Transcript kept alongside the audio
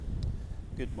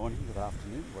Good morning, good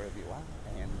afternoon, wherever you are,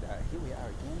 and here we are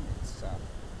again. It's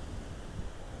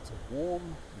a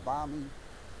warm, balmy,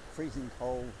 freezing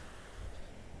cold,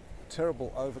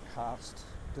 terrible overcast,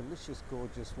 delicious,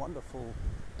 gorgeous, wonderful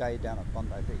day down at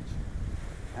Bondi Beach,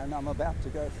 and I'm about to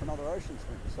go for another ocean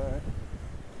swim. So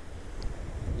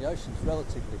the ocean's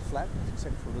relatively flat,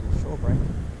 except for a little shore break,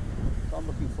 so I'm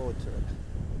looking forward to it.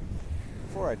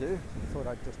 Before I do, I thought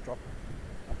I'd just drop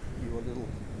you a little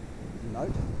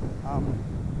note.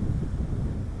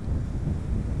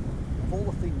 Of all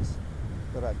the things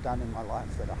that I've done in my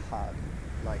life that are hard,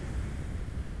 like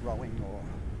rowing or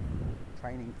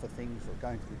training for things or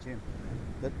going to the gym,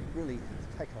 that really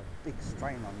take a big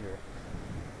strain on your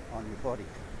body,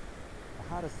 the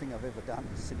hardest thing I've ever done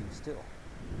is sitting still.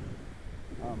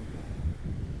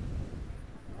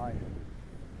 I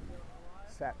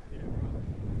sat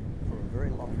for a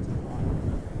very long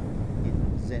time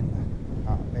in Zen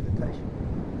meditation,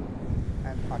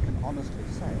 and I can honestly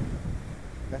say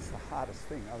that's the hardest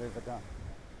thing I've ever done,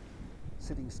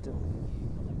 sitting still.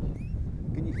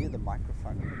 Can you hear the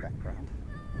microphone in the background?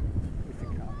 If you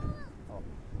can't, I'll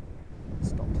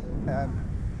stop.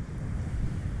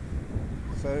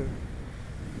 So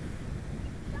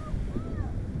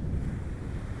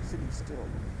sitting still,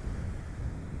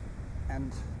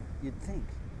 and you'd think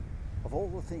of all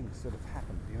the things that have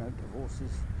happened,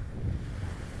 divorces,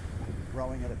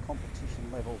 rowing at a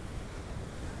competition level,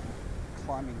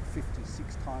 climbing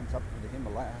 56 times up to the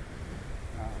Himalaya,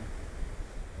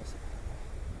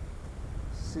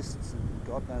 cysts and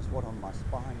God knows what on my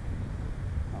spine,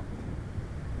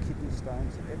 kidney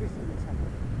stones, and everything that's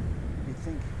happened. You'd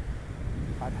think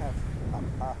I'd have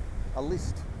a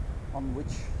list on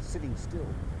which sitting still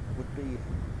would be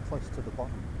close to the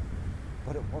bottom,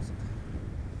 but it wasn't.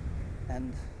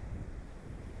 And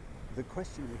the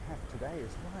question we have today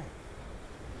is why?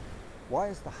 Why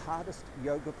is the hardest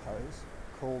yoga pose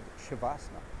called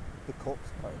Shavasana, the corpse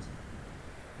pose?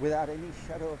 Without any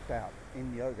shadow of doubt,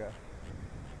 in yoga,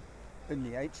 in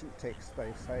the ancient texts,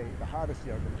 they say the hardest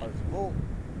yoga pose of all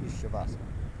is Shavasana,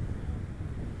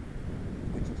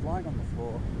 which is lying on the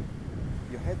floor,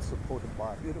 your head supported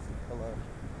by a beautiful pillow,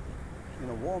 in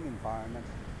a warm environment,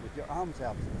 with your arms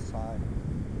out to the side,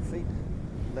 feet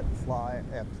let fly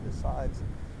out to the sides,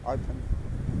 open,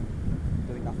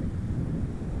 doing nothing.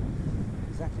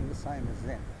 Exactly the same as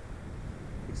Zen,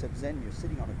 except Zen you're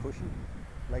sitting on a cushion,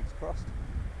 legs crossed,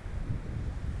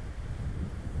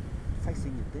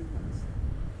 facing your demons.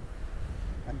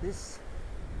 And this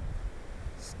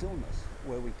stillness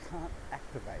where we can't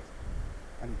activate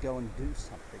and go and do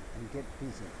something and get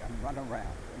busy and run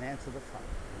around and answer the phone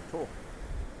and talk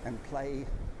and play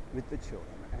with the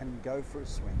children and go for a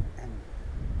swim and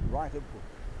write a book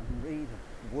and read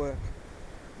and work,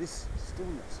 this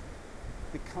stillness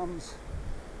becomes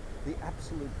the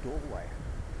absolute doorway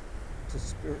to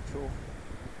spiritual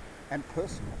and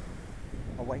personal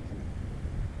awakening.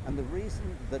 And the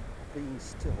reason that being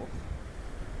still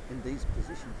in these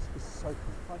positions is so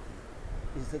confronting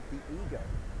is that the ego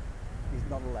is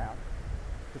not allowed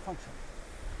to function.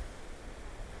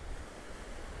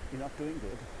 You're not doing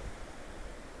good,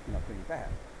 you're not doing bad,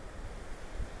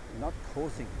 you're not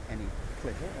causing any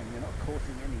pleasure and you're not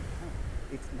causing any pain.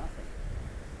 It's nothing.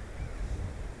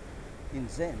 In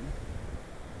Zen,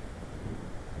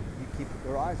 you keep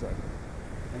your eyes open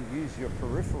and use your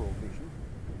peripheral vision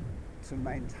to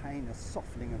maintain a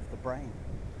softening of the brain.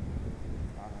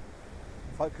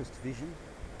 Focused vision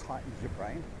tightens your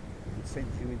brain and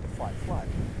sends you into fight-flight.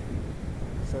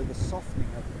 So the softening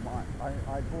of the mind.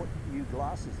 I bought new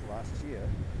glasses last year,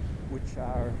 which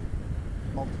are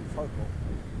multifocal,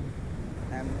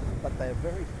 but they're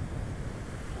very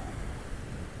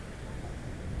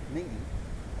needy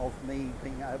of me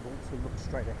being able to look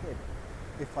straight ahead.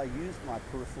 If I use my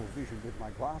peripheral vision with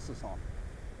my glasses on,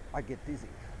 I get dizzy.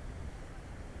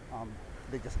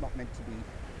 They're just not meant to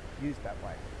be used that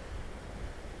way.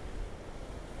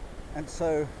 And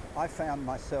so I found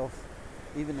myself,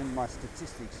 even in my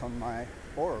statistics on my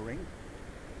Oura ring,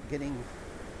 getting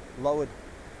lowered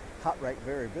heart rate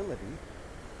variability,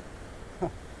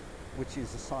 which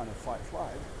is a sign of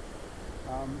fight-flight.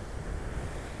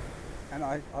 And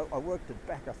I worked it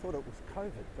back. I thought it was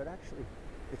COVID, but actually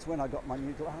it's when I got my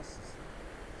new glasses.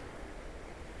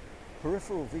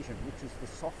 Peripheral vision, which is the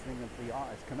softening of the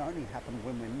eyes, can only happen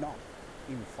when we're not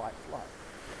in fight-flight.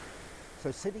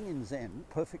 So sitting in Zen,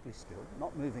 perfectly still,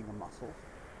 not moving a muscle,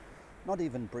 not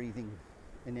even breathing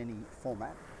in any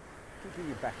format, keeping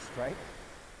your back straight,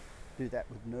 do that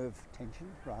with nerve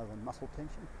tension rather than muscle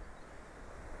tension,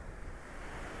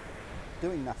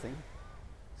 doing nothing,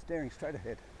 staring straight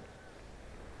ahead,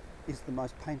 is the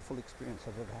most painful experience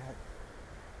I've ever had.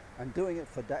 And doing it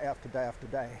for day after day after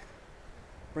day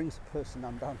brings a person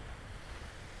undone.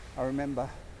 I remember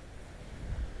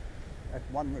at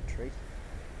one retreat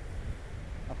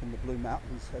up in the Blue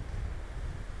Mountains,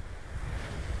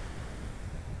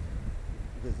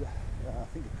 there's I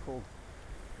think it's called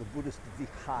the Buddhist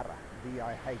Vihara,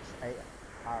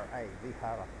 V-I-H-A-R-A,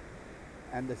 Vihara.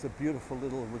 And there's a beautiful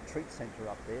little retreat centre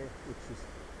up there, which is,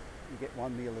 you get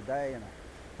one meal a day and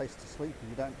a place to sleep,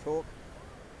 and you don't talk,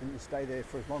 and you stay there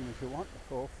for as long as you want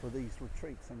for these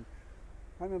retreats. And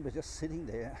I remember just sitting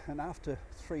there, and after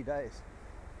 3 days,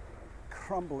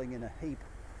 crumbling in a heap,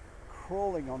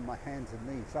 crawling on my hands and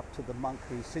knees up to the monk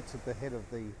who sits at the head of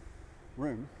the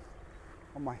room,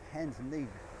 on my hands and knees,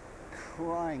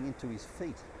 crying into his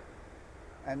feet,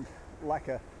 and like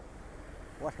a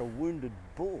wounded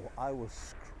bull, I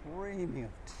was screaming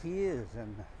of tears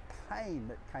and pain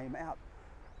that came out.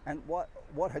 And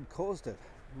what had caused it?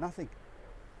 Nothing.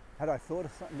 Had I thought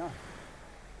of something? No.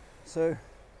 So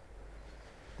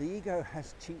the ego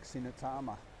has chinks in its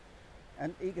armor,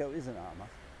 and ego is an armor.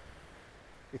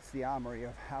 It's the armory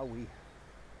of how we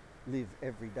live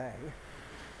every day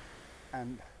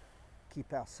and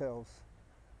keep ourselves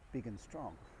big and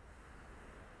strong.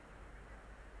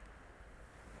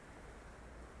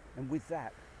 And with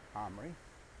that armory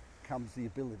comes the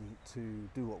ability to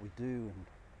do what we do and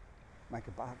make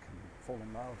a buck and fall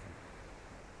in love and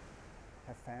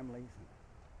have families and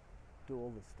do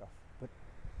all this stuff. But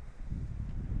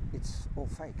it's all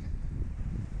fake.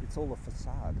 It's all a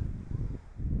facade.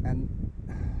 And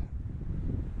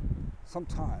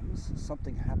sometimes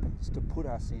something happens to put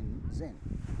us in Zen.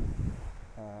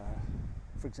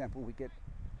 For example, we get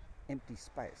empty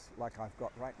space, like I've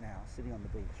got right now, sitting on the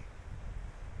beach.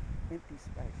 Empty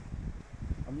space.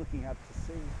 I'm looking out to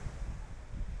sea.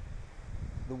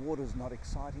 The water's not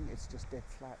exciting, it's just dead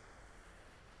flat.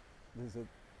 There's a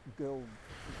girl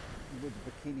with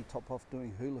a bikini top off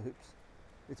doing hula hoops.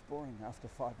 It's boring. After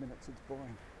 5 minutes, it's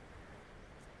boring.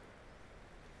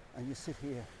 And you sit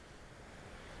here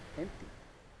empty.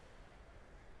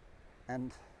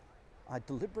 And I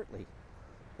deliberately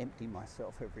empty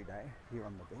myself every day here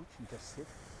on the beach and just sit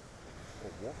or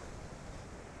walk,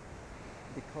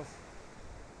 because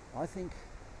I think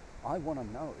I want to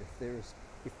know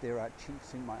if there are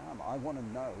chinks in my armor. I want to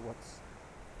know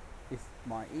if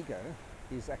my ego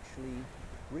is actually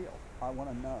real. I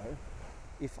want to know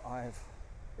if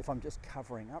I'm just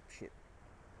covering up shit,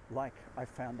 like I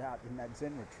found out in that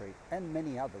Zen retreat and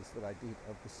many others that I did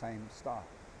of the same style,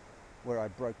 where I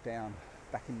broke down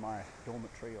back in my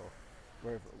dormitory or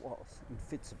wherever it was in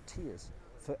fits of tears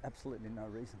for absolutely no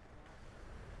reason.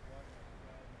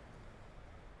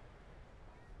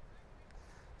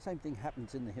 Same thing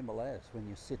happens in the Himalayas when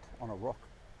you sit on a rock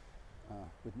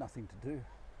with nothing to do.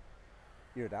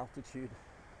 You're at altitude,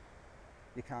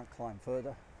 you can't climb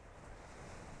further,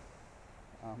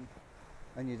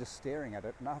 and you're just staring at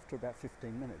it, and after about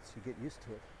 15 minutes you get used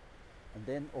to it, and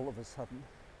then all of a sudden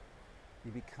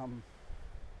you become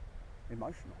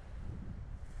emotional.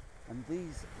 And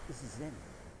this is Zen,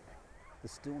 the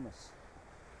stillness.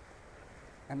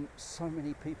 And so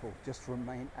many people just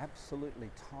remain absolutely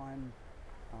time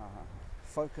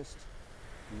focused,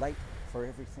 late for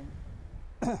everything,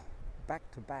 back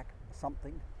to back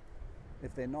something.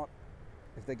 If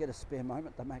they get a spare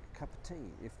moment, they make a cup of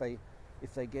tea.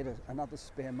 If they get another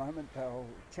spare moment, they'll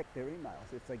check their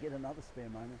emails. If they get another spare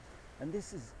moment, and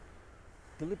this is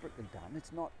deliberately done.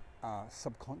 It's not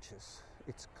subconscious.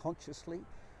 It's consciously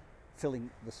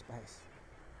filling the space.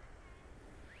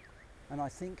 And I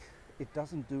think it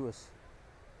doesn't do us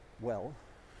well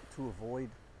to avoid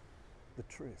the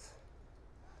truth.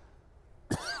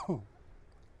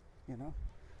 You know,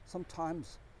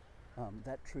 sometimes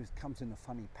that truth comes in a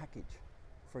funny package.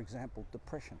 For example,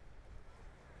 depression.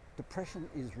 Depression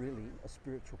is really a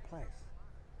spiritual place,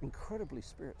 incredibly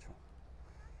spiritual.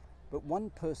 But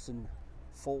one person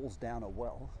falls down a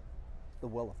well, the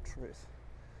well of truth,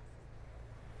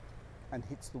 and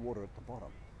hits the water at the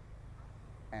bottom,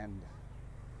 and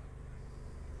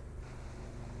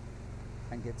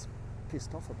gets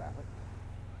pissed off about it,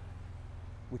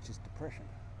 which is depression.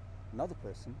 Another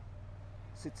person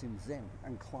sits in Zen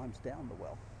and climbs down the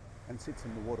well and sits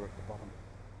in the water at the bottom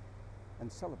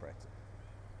and celebrates it.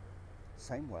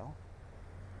 Same well,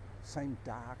 same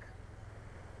dark,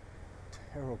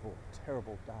 terrible,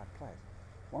 terrible dark place.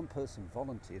 One person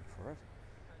volunteered for it,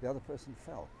 the other person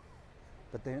fell,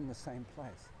 but they're in the same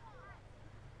place.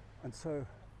 And so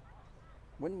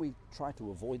when we try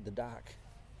to avoid the dark,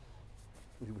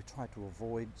 we try to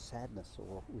avoid sadness,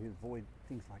 or we avoid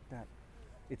things like that,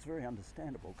 it's very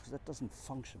understandable, because that doesn't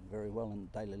function very well in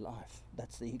daily life.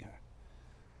 That's the ego.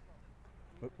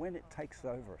 But when it takes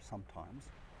over sometimes,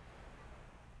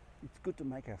 it's good to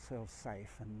make ourselves safe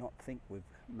and not think we've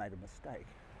made a mistake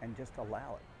and just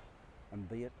allow it and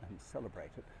be it and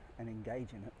celebrate it and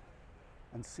engage in it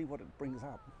and see what it brings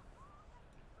up.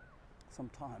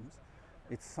 Sometimes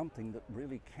it's something that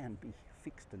really can be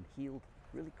fixed and healed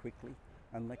really quickly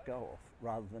and let go of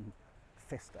rather than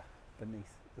fester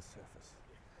beneath the surface.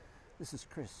 This is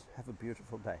Chris. Have a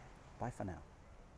beautiful day. Bye for now.